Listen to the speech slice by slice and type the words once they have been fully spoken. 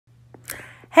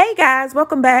Hey guys,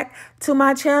 welcome back to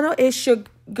my channel. It's your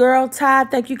girl Ty.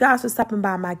 Thank you guys for stopping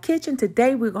by my kitchen.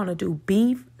 Today we're going to do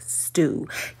beef stew.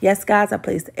 Yes guys, I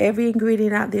placed every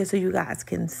ingredient out there so you guys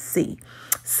can see.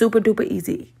 Super duper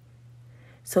easy.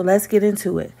 So let's get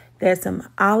into it. There's some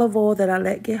olive oil that I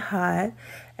let get hot,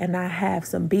 and I have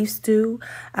some beef stew.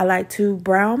 I like to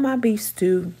brown my beef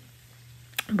stew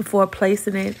before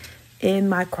placing it in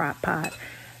my crock pot.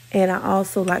 And I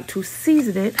also like to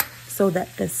season it so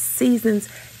that the seasons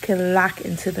can lock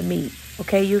into the meat.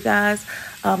 Okay, you guys?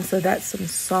 So that's some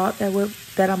salt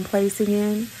that I'm placing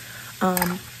in.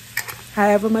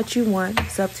 However much you want.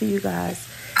 It's up to you guys.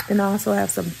 Then I also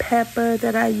have some pepper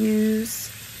that I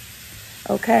use.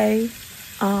 Okay.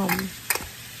 And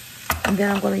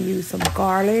then I'm going to use some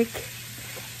garlic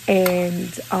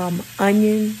and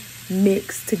onion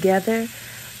mixed together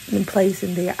and place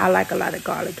in there. I like a lot of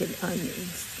garlic and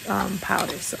onions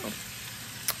powder. So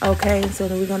okay, so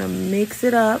then we're going to mix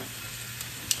it up.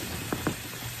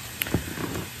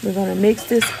 We're going to mix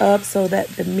this up so that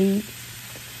the meat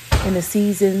and the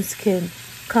seasons can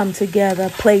come together,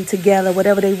 play together,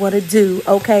 whatever they want to do.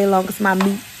 Okay, as long as my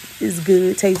meat is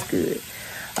good, tastes good.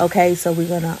 Okay, so we're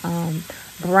going to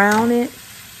brown it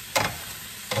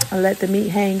and let the meat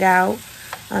hang out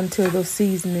until those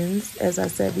seasonings, as I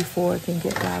said before, can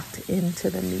get locked into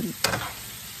the meat.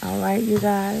 All right, you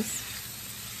guys.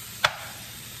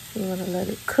 We're going to let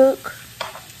it cook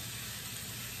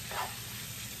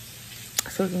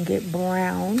so it can get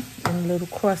brown and a little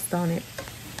crust on it.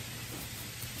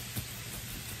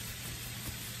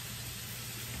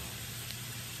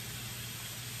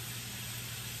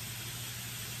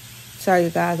 Sorry,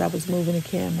 you guys, I was moving the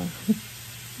camera.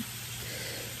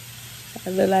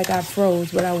 I look like I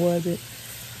froze, but I wasn't.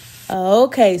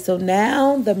 Okay, so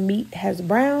now the meat has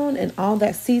browned and all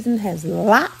that season has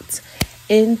locked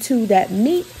into that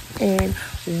meat. And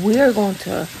we're going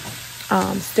to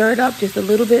stir it up just a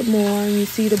little bit more. You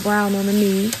see the brown on the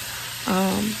meat.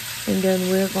 And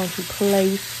then we're going to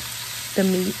place the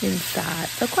meat inside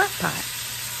the crock pot.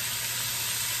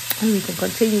 And we can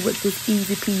continue with this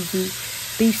easy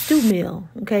peasy beef stew meal.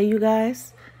 Okay, you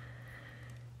guys?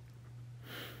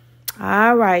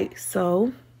 All right,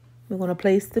 so we're going to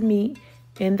place the meat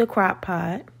in the crock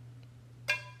pot.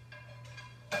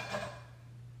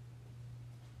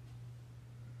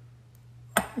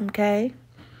 Okay,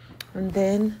 and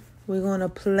then we're going to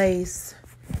place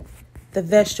the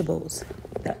vegetables,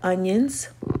 the onions,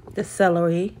 the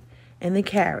celery, and the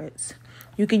carrots.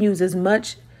 You can use as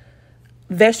much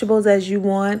vegetables as you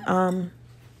want.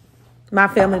 My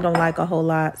family don't like a whole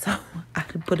lot, so I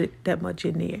can put it that much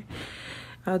in there.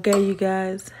 Okay, you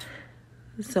guys.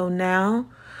 So now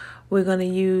we're going to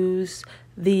use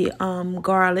the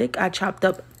garlic. I chopped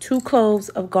up 2 cloves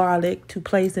of garlic to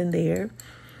place in there.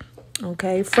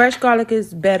 Okay, fresh garlic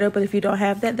is better, but if you don't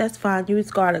have that, that's fine. Use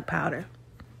garlic powder.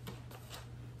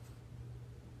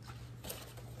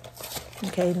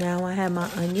 Okay, now I have my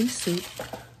onion soup.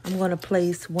 I'm going to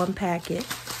place 1 packet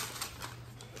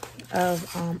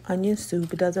of onion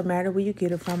soup. It doesn't matter where you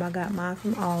get it from. I got mine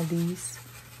from Aldi's.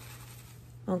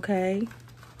 Okay,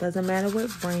 doesn't matter what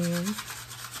brand.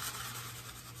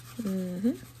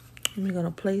 And we're going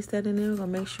to place that in there. We're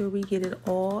going to make sure we get it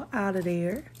all out of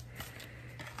there.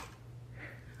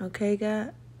 Okay,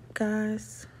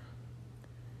 guys.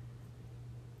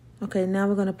 Okay, now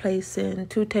we're going to place in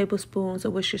 2 tablespoons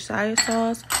of Worcestershire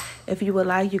sauce. If you would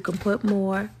like, you can put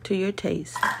more to your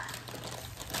taste.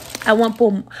 I won't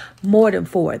put more than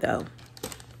 4, though.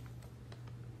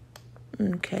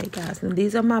 Okay, guys. And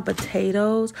these are my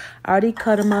potatoes. I already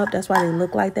cut them up. That's why they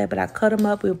look like that. But I cut them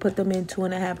up. We'll put them in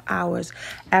 2.5 hours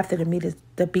after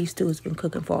the beef stew has been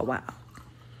cooking for a while.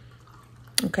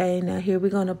 Okay, now here we're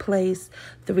going to place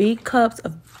 3 cups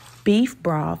of beef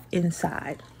broth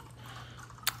inside.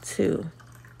 2.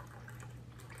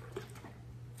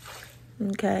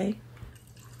 Okay.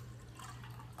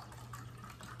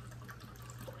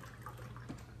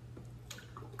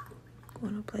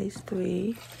 Going to place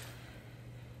 3.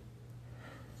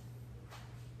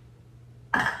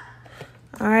 All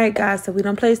right, guys, so we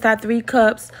done placed our 3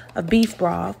 cups of beef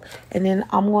broth. And then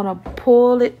I'm going to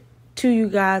pull it to you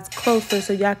guys closer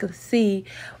so y'all can see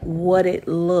what it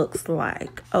looks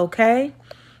like. Okay,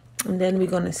 and then we're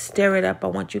going to stir it up. I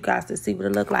want you guys to see what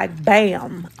it looks like.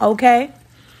 Bam. Okay,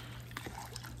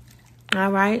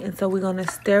 all right, and so we're going to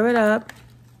stir it up,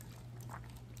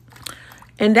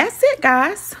 and that's it,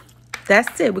 guys.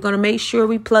 That's it. We're going to make sure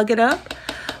we plug it up.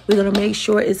 We're going to make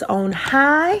sure it's on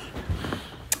high,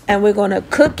 and we're going to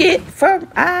cook it for,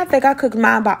 I think I cooked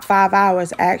mine about 5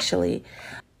 hours actually.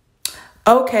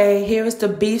 Okay, here is the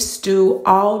beef stew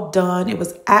all done. It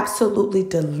was absolutely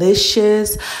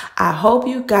delicious. I hope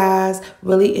you guys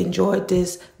really enjoyed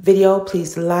this video.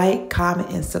 Please like, comment,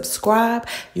 and subscribe.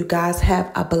 You guys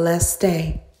have a blessed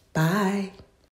day. Bye.